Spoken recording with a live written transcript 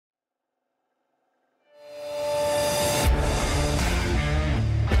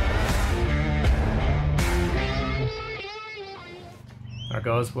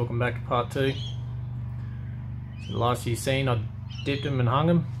Alright guys, welcome back to part 2. So the last you've seen, I dipped them and hung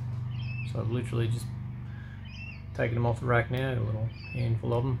them. So I've literally just taken them off the rack now, a little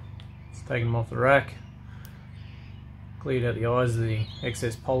handful of them. Just taken them off the rack, cleared out the eyes of the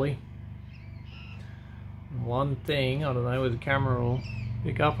excess poly. And one thing, I don't know whether the camera will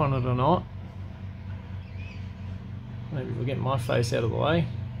pick up on it or not. Maybe we'll get my face out of the way.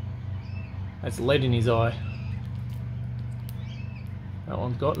 That's lead in his eye. That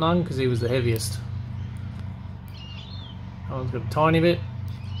one's got none because he was the heaviest. That one's got a tiny bit.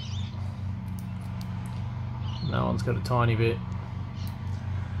 And that one's got a tiny bit.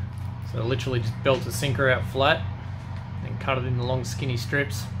 So I literally just belt the sinker out flat and cut it into long skinny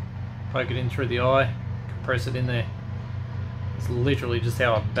strips, poke it in through the eye, compress it in there. It's literally just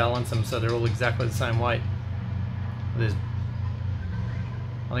how I balance them so they're all exactly the same weight. There's,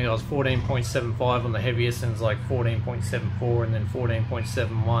 I think I was 14.75 on the heaviest, and it's like 14.74 and then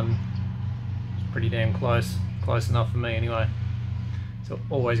 14.71. It's pretty damn close enough for me anyway. So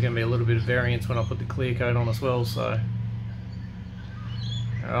always going to be a little bit of variance when I put the clear coat on as well. So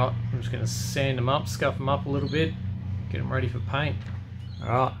alright, I'm just going to sand them up, scuff them up a little bit, get them ready for paint.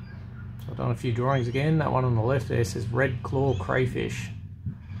 Alright, so I've done a few drawings again. That one on the left there says red claw crayfish.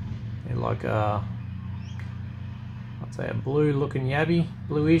 They're like I'd say a blue looking yabby,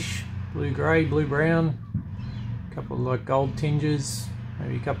 bluish, blue grey, blue brown, a couple of like gold tinges,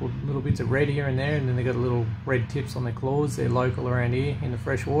 maybe a couple of little bits of red here and there, and then they got little red tips on their claws. They're local around here in the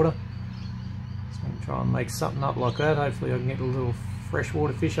fresh water. So I'm going to try and make something up like that. Hopefully I can get a little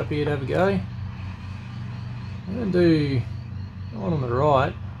freshwater fish up here to have a go. I'm going to do the one on the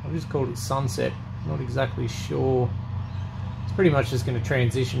right. I've just called it Sunset. I'm not exactly sure. It's pretty much just going to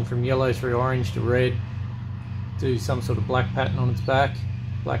transition from yellow through orange to red. Do some sort of black pattern on its back,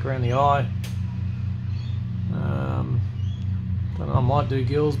 black around the eye. Don't know, I might do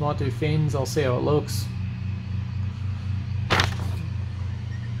gills, might do fins, I'll see how it looks.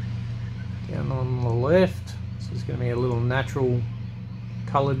 Down on the left, so it's going to be a little natural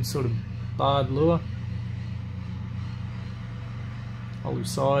coloured sort of barred lure. Olive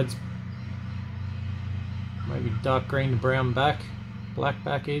sides, maybe dark green to brown back, black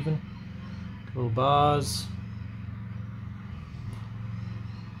back even. Little bars.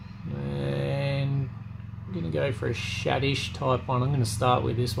 And I'm going to go for a shadish type one. I'm going to start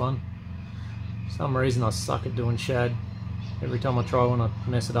with this one. For some reason I suck at doing shad. Every time I try one I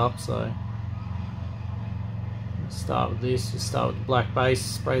mess it up, so I'll start with this. Just start with the black base,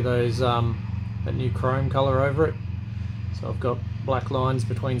 spray those that new chrome colour over it. So I've got black lines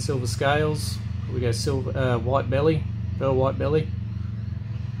between silver scales. We go silver white belly, pearl white belly.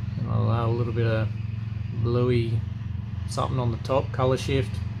 And I'll allow a little bit of bluey something on the top, colour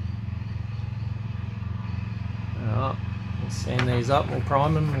shift. Alright, let's sand these up, we'll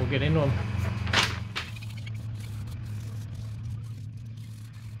prime them and we'll get into them.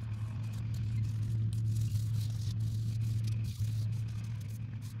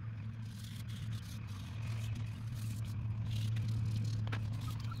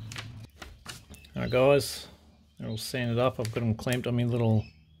 Alright guys, they're all sanded up. I've got them clamped on my little,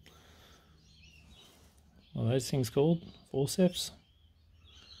 what are those things called? Forceps?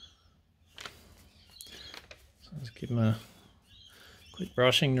 Let's give them a quick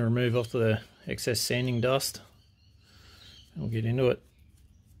brushing to remove off the excess sanding dust. And we'll get into it.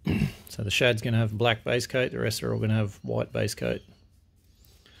 So the shad's going to have a black base coat, the rest are all going to have white base coat.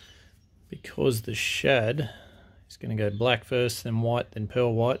 Because the shad is going to go black first, then white, then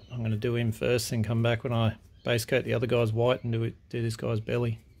pearl white, I'm going to do him first, then come back when I base coat the other guy's white and do this guy's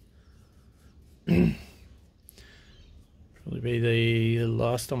belly. Probably be the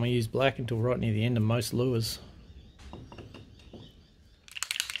last time I use black until right near the end of most lures.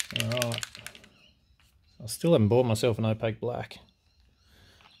 Alright, I still haven't bought myself an opaque black.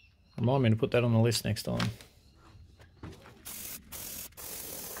 Remind me to put that on the list next time.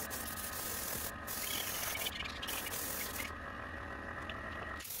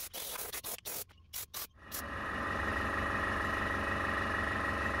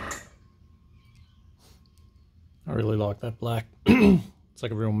 I really like that black. It's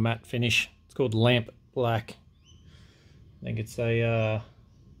like a real matte finish. It's called lamp black. I think it's a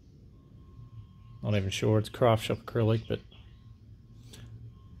not even sure, it's craft shop acrylic, but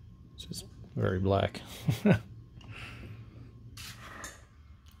it's just very black.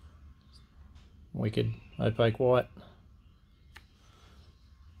 Wicked opaque white.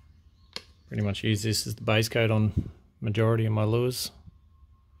 Pretty much use this as the base coat on majority of my lures.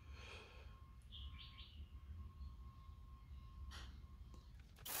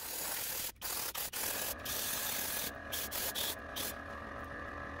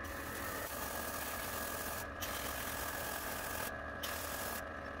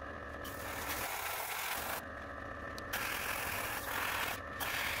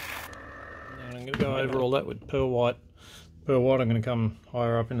 go over all that with pearl white. Pearl white I'm going to come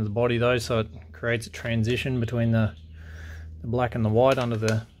higher up into the body though, so it creates a transition between the black and the white under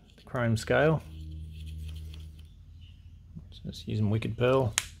the chrome scale. Just using Wicked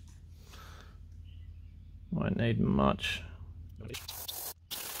Pearl. Won't need much.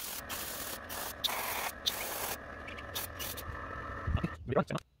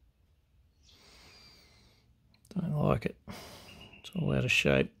 Don't like it. It's all out of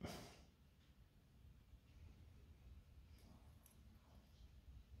shape.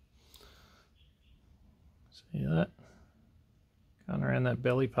 See that? Going around that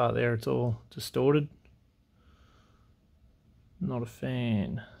belly part there, it's all distorted. Not a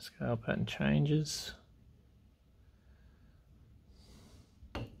fan. Scale pattern changes.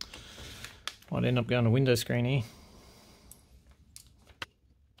 Might end up going to window screen here.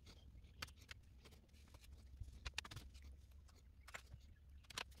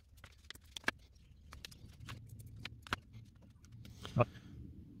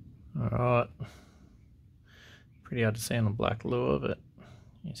 Alright. Pretty hard to see on the black lure, but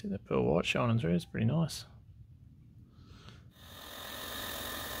you see that pearl white shining through, it's pretty nice.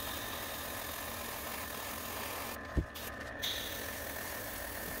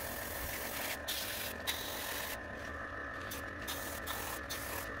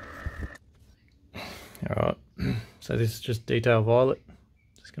 Alright, so this is just detail violet.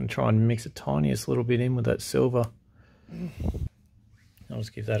 Just going to try and mix the tiniest little bit in with that silver. I'll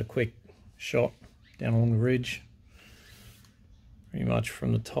just give that a quick shot down along the ridge. Pretty much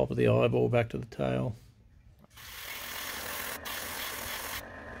from the top of the eyeball back to the tail.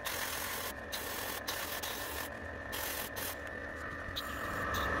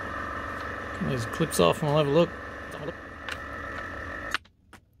 Get these clips off and we'll have a look.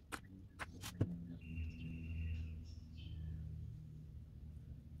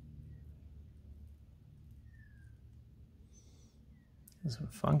 There's some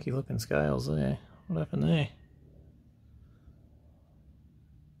funky looking scales there. What happened there?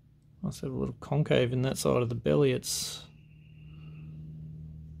 Must have a little concave in that side of the belly. It's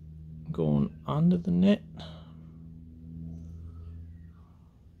gone under the net.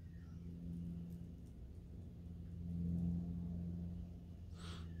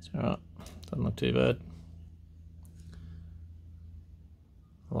 It's alright, doesn't look too bad.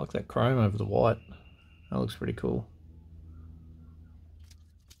 I like that chrome over the white. That looks pretty cool.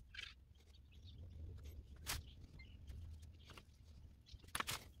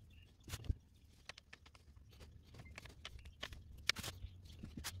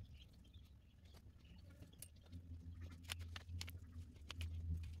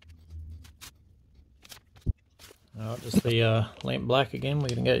 Alright, just the lamp black again. We're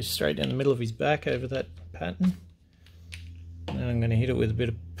going to go straight down the middle of his back over that pattern. And then I'm going to hit it with a bit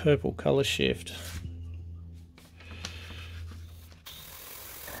of purple colour shift.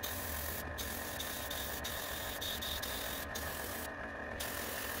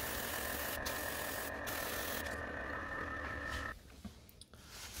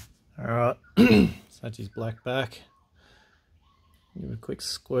 Alright, so that's his black back. Give a quick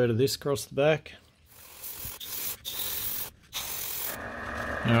squirt of this across the back.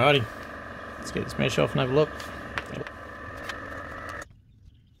 Alrighty, let's get this mesh off and have a look.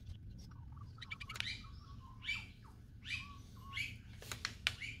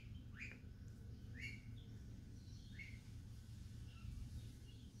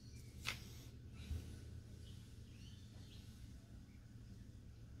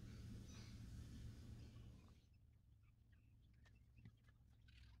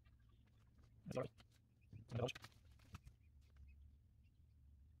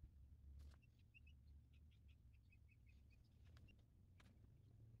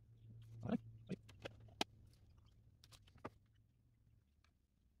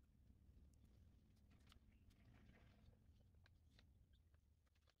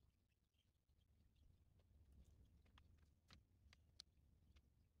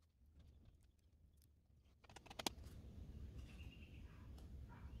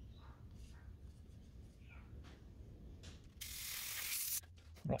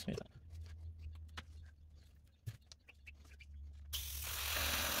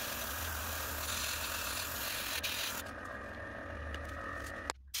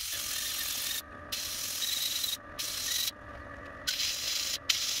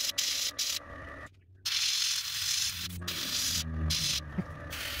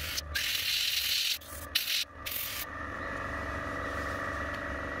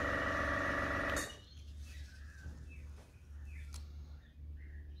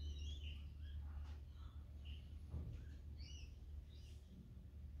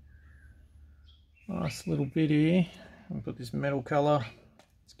 Nice little bit here. I'll put this metal colour.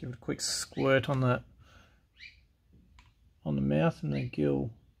 Let's give it a quick squirt on the mouth and the gill.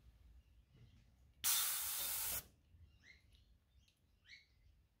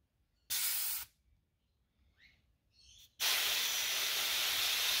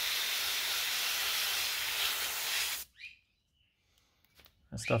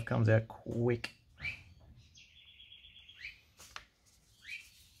 That stuff comes out quick.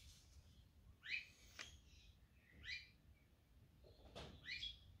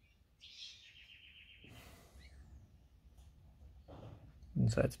 And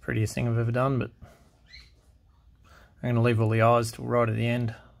so it's the prettiest thing I've ever done, but I'm going to leave all the eyes till right at the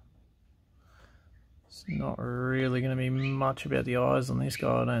end. It's not really going to be much about the eyes on this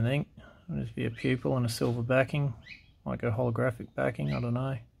guy, I don't think. It'll just be a pupil and a silver backing, like a holographic backing, I don't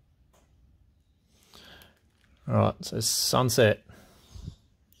know. Alright, so sunset.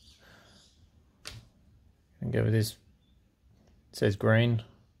 And go with this. It says green.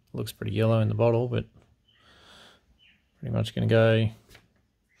 Looks pretty yellow in the bottle, but pretty much going to go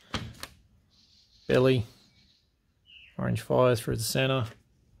belly, orange fire through the centre.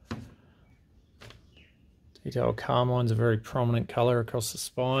 Detail carmine's a very prominent colour across the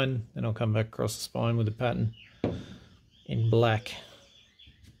spine. Then I'll come back across the spine with the pattern in black.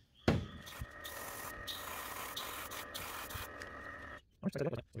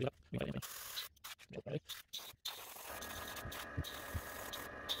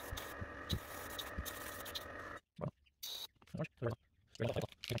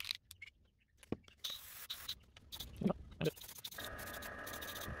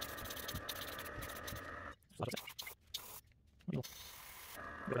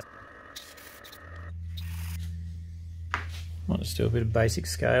 Might just do a bit of basic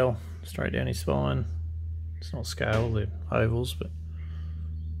scale straight down his spine. It's not scale, they're ovals, but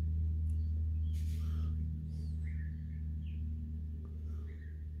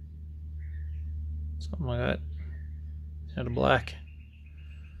something like that. Out of black.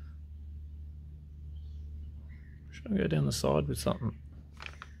 Should I go down the side with something?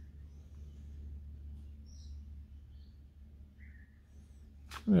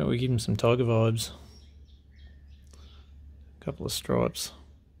 Well, we give him some tiger vibes. A couple of stripes.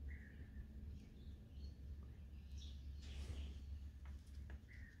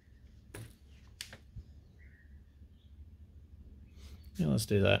 Yeah, let's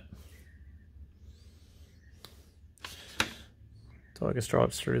do that. Tiger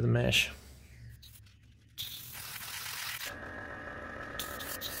stripes through the mesh.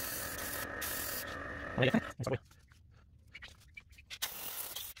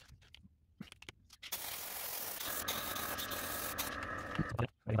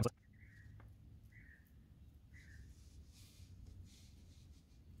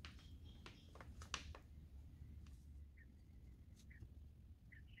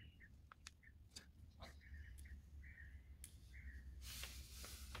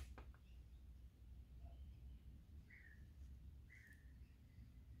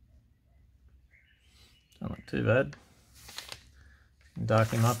 Don't look too bad.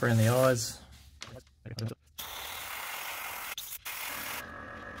 Darken him up around the eyes.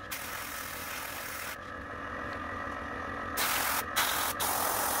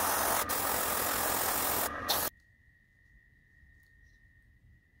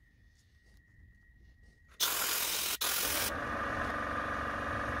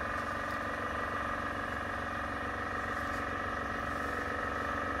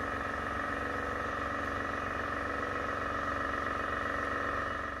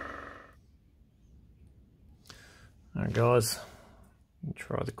 Alright guys,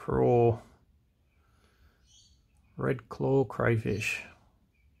 try the craw red claw crayfish.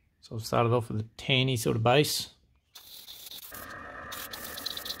 So I've started off with a tanny sort of base.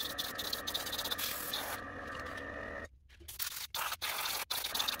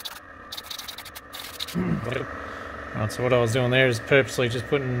 Right, so what I was doing there is purposely just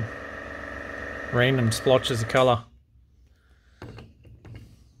putting random splotches of colour.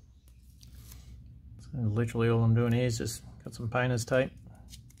 So literally all I'm doing here is just got some painter's tape,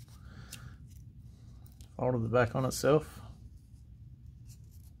 folded the back on itself.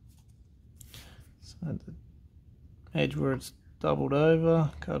 So at the edge where it's doubled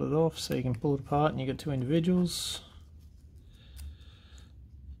over, cut it off so you can pull it apart and you get two individuals.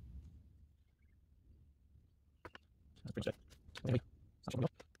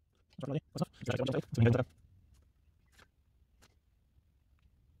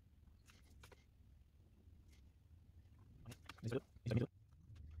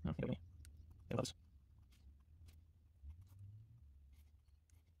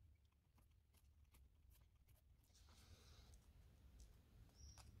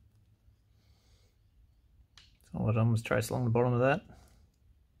 So what I done was trace along the bottom of that.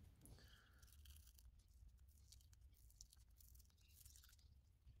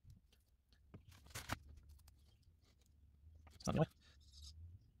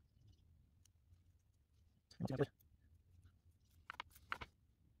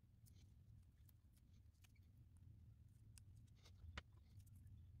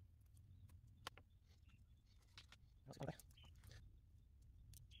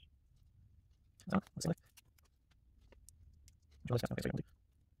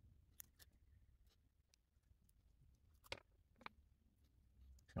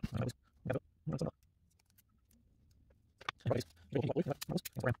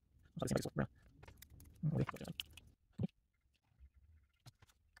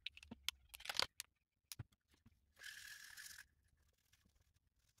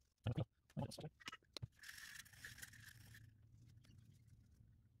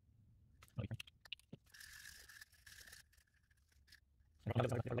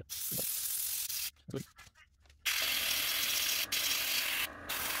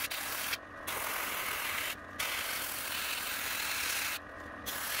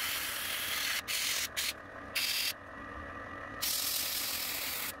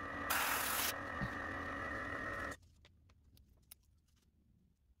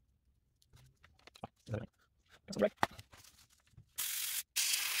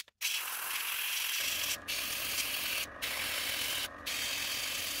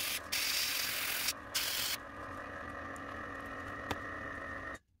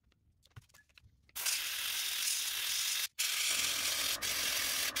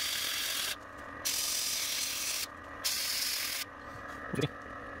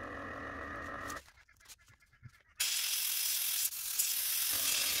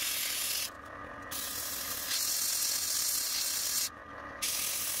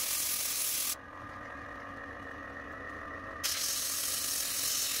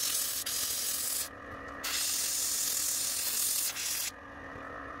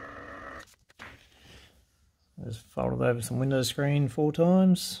 Just folded over some window screen 4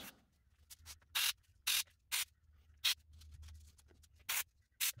 times.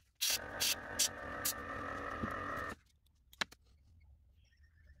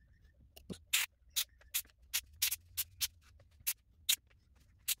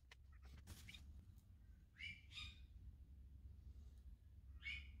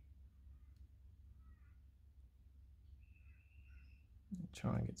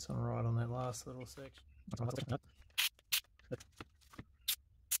 Try and get some right on that last little section.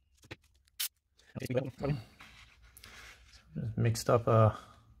 Just mixed up a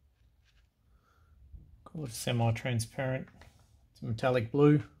call it semi-transparent. It's a metallic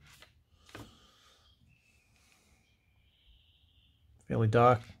blue. Fairly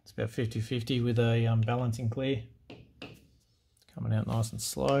dark. It's about 50-50 with a balancing clear. Coming out nice and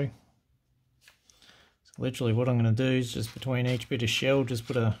slow. So literally what I'm going to do is just between each bit of shell just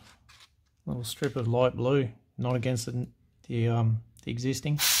put a little strip of light blue, not against the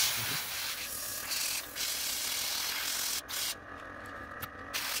existing.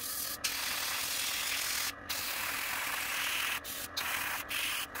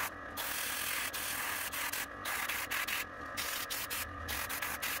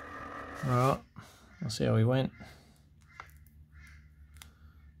 Alright, I'll see how we went.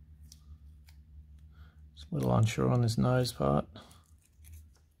 Just a little unsure on this nose part.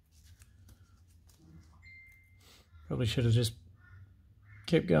 Probably should have just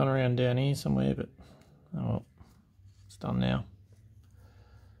kept going around down here somewhere, but oh well, it's done now.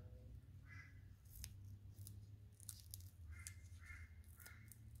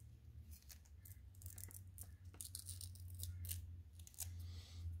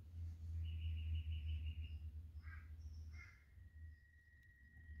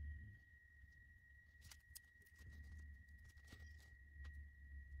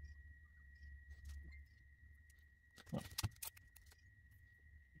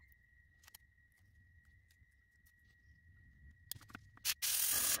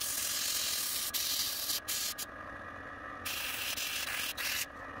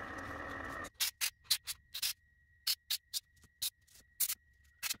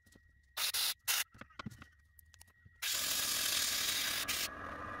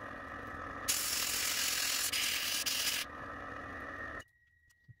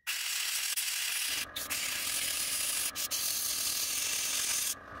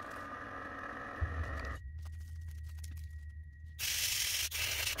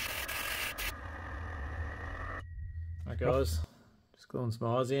 Alright guys, just gluing some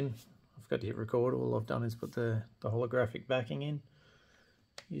eyes in. I forgot to hit record. All I've done is put the holographic backing in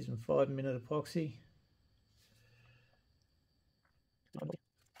using 5-minute epoxy.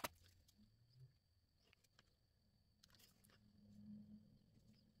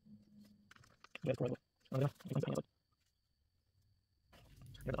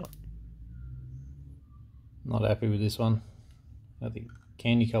 Not happy with this one. I think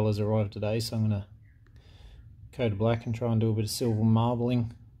candy colours arrived today, so I'm going to coat it black and try and do a bit of silver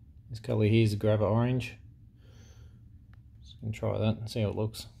marbling. This colour here is a grava orange. So I'm going to try that and see how it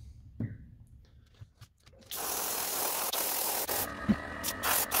looks.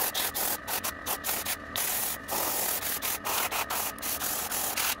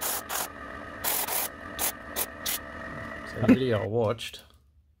 So the video I watched,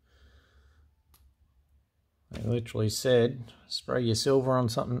 they literally said spray your silver on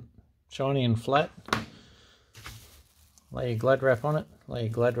something shiny and flat, lay your Glad wrap on it, lay your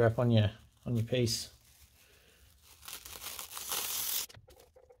Glad wrap on your piece.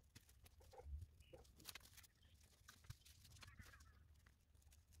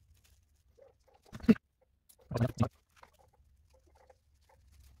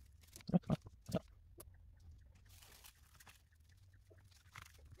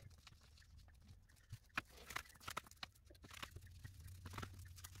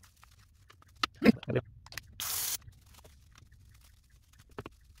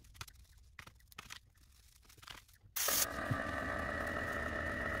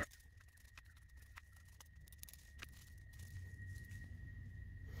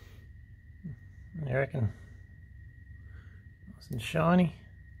 I reckon nice and shiny.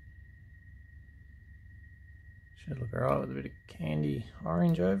 Should look alright with a bit of candy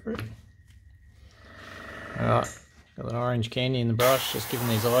orange over it. Alright, got that orange candy in the brush, just giving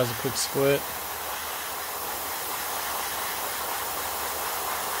these eyes a quick squirt.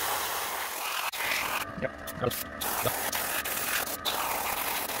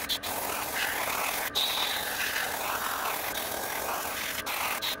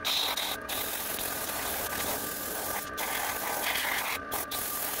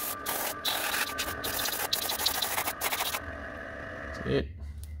 It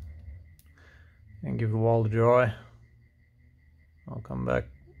and give it a while to dry. I'll come back,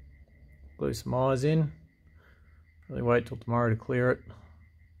 glue some eyes in, probably wait till tomorrow to clear it.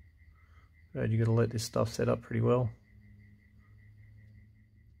 But you got to let this stuff set up pretty well.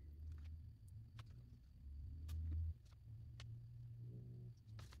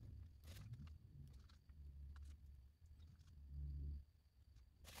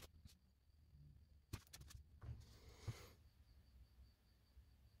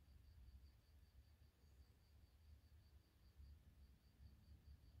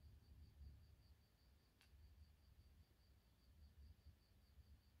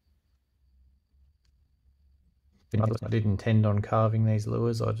 I didn't intend on carving these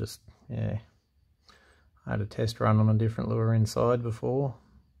lures, I just, I had a test run on a different lure inside before.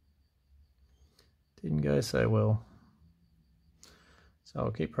 Didn't go so well. So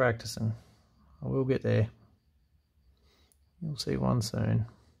I'll keep practicing. I will get there. You'll see one soon.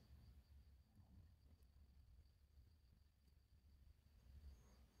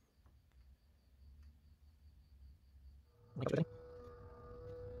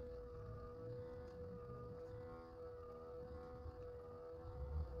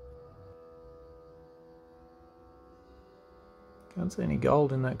 Can't see any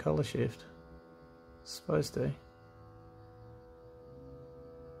gold in that colour shift. It's supposed to.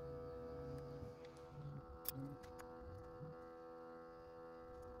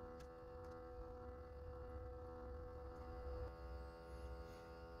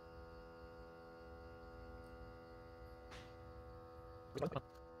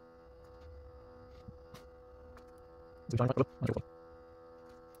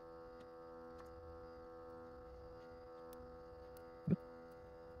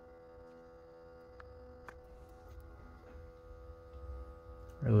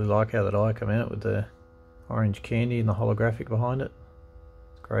 Really like how that eye come out with the orange candy and the holographic behind it.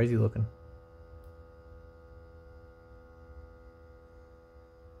 It's crazy looking.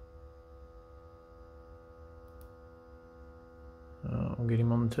 I'll get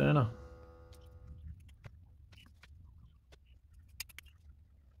him on the turner.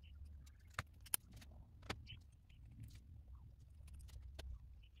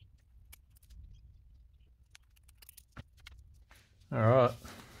 Alright,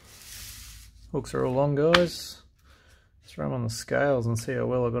 hooks are all on, guys. Let's throw them on the scales and see how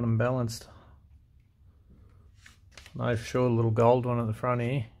well I got them balanced. I know for sure the little gold one at the front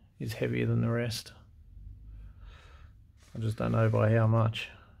here is heavier than the rest. I just don't know by how much,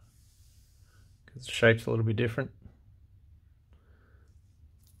 because the shape's a little bit different.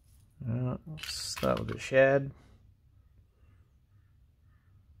 Alright, let's start with the shad.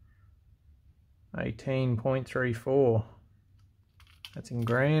 18.34. That's in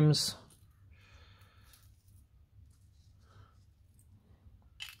grams.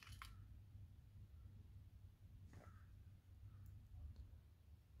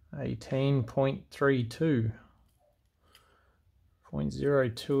 $18.32.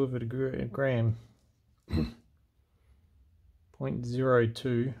 0.02 of a gram.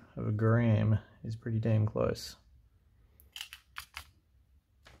 0.02 of a gram is pretty damn close.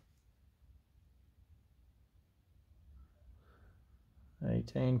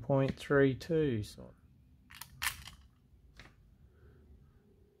 $18.32.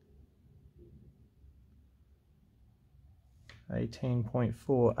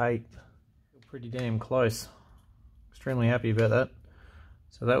 18.48. Pretty damn close. Extremely happy about that.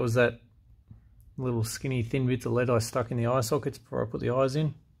 So that was that little skinny thin bits of lead I stuck in the eye sockets before I put the eyes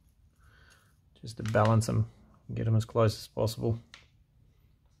in, just to balance them and get them as close as possible.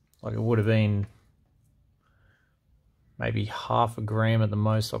 Like it would have been maybe half a gram at the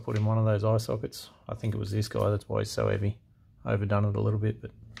most I put in one of those eye sockets. I think it was this guy, that's why he's so heavy. I overdone it a little bit,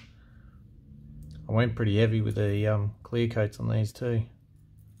 but I went pretty heavy with the clear coats on these too.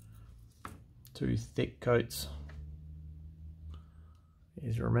 2 thick coats.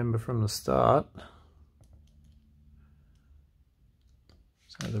 As you remember from the start,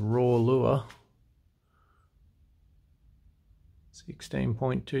 so the raw lure,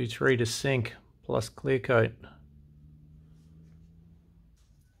 16.23 to sink plus clear coat.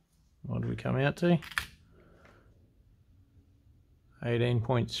 What did we come out to?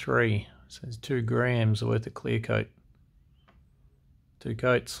 18.3. So there's 2 grams worth of clear coat. 2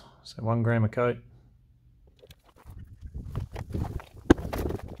 coats, so 1 gram a coat.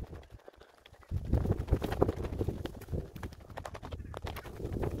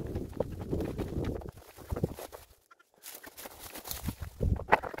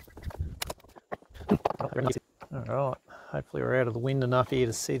 Alright, hopefully we're out of the wind enough here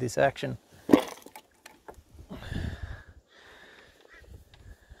to see this action.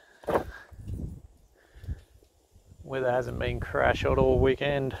 Weather hasn't been crash hot all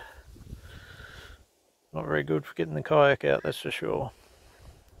weekend. Not very good for getting the kayak out, that's for sure.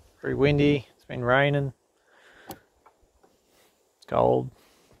 Very windy, it's been raining. It's cold.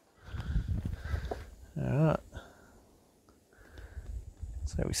 Alright.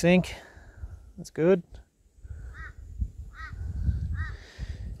 So we sink. That's good.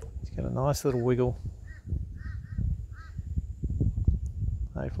 He's got a nice little wiggle.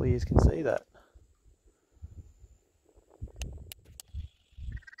 Hopefully you can see that.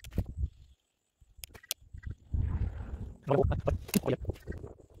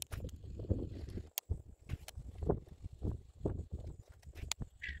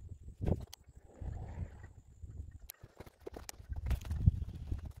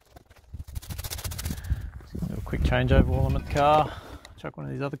 Quick changeover while I'm at the car. Chuck one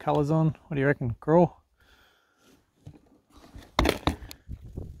of these other colours on. What do you reckon? Crawl?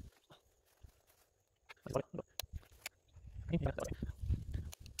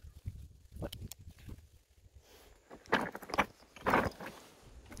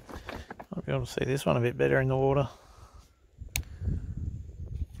 I'll be able to see this one a bit better in the water.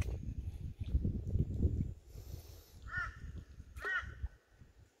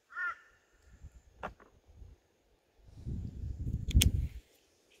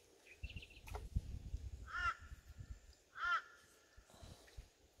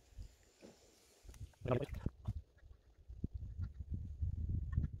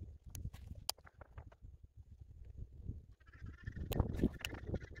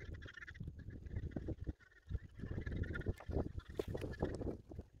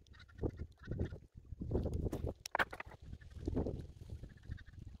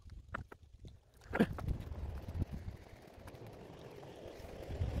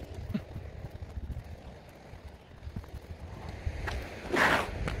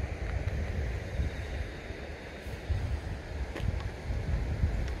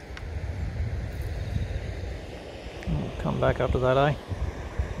 Come back up to that, eh?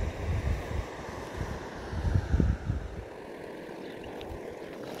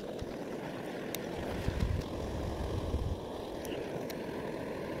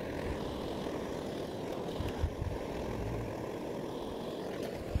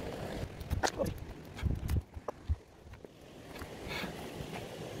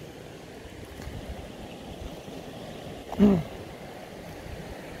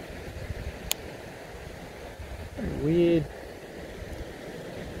 Weird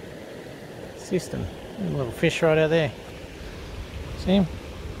system. There's a little fish right out there. See him?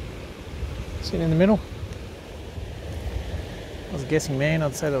 Sitting in the middle. I was guessing, man,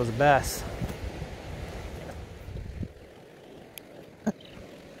 I'd say that was a bass.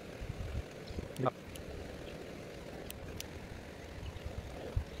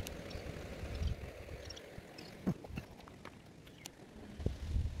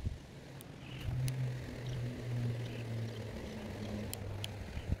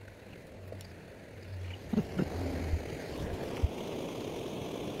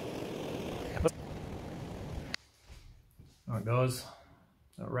 Alright guys,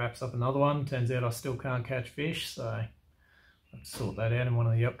 that wraps up another one. Turns out I still can't catch fish, so I'll have to sort that out in one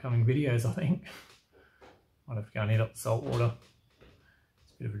of the upcoming videos, I think. Might have to go and hit up the saltwater.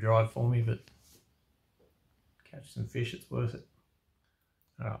 It's a bit of a drive for me, but catch some fish, it's worth it.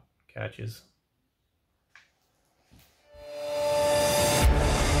 Alright, catches.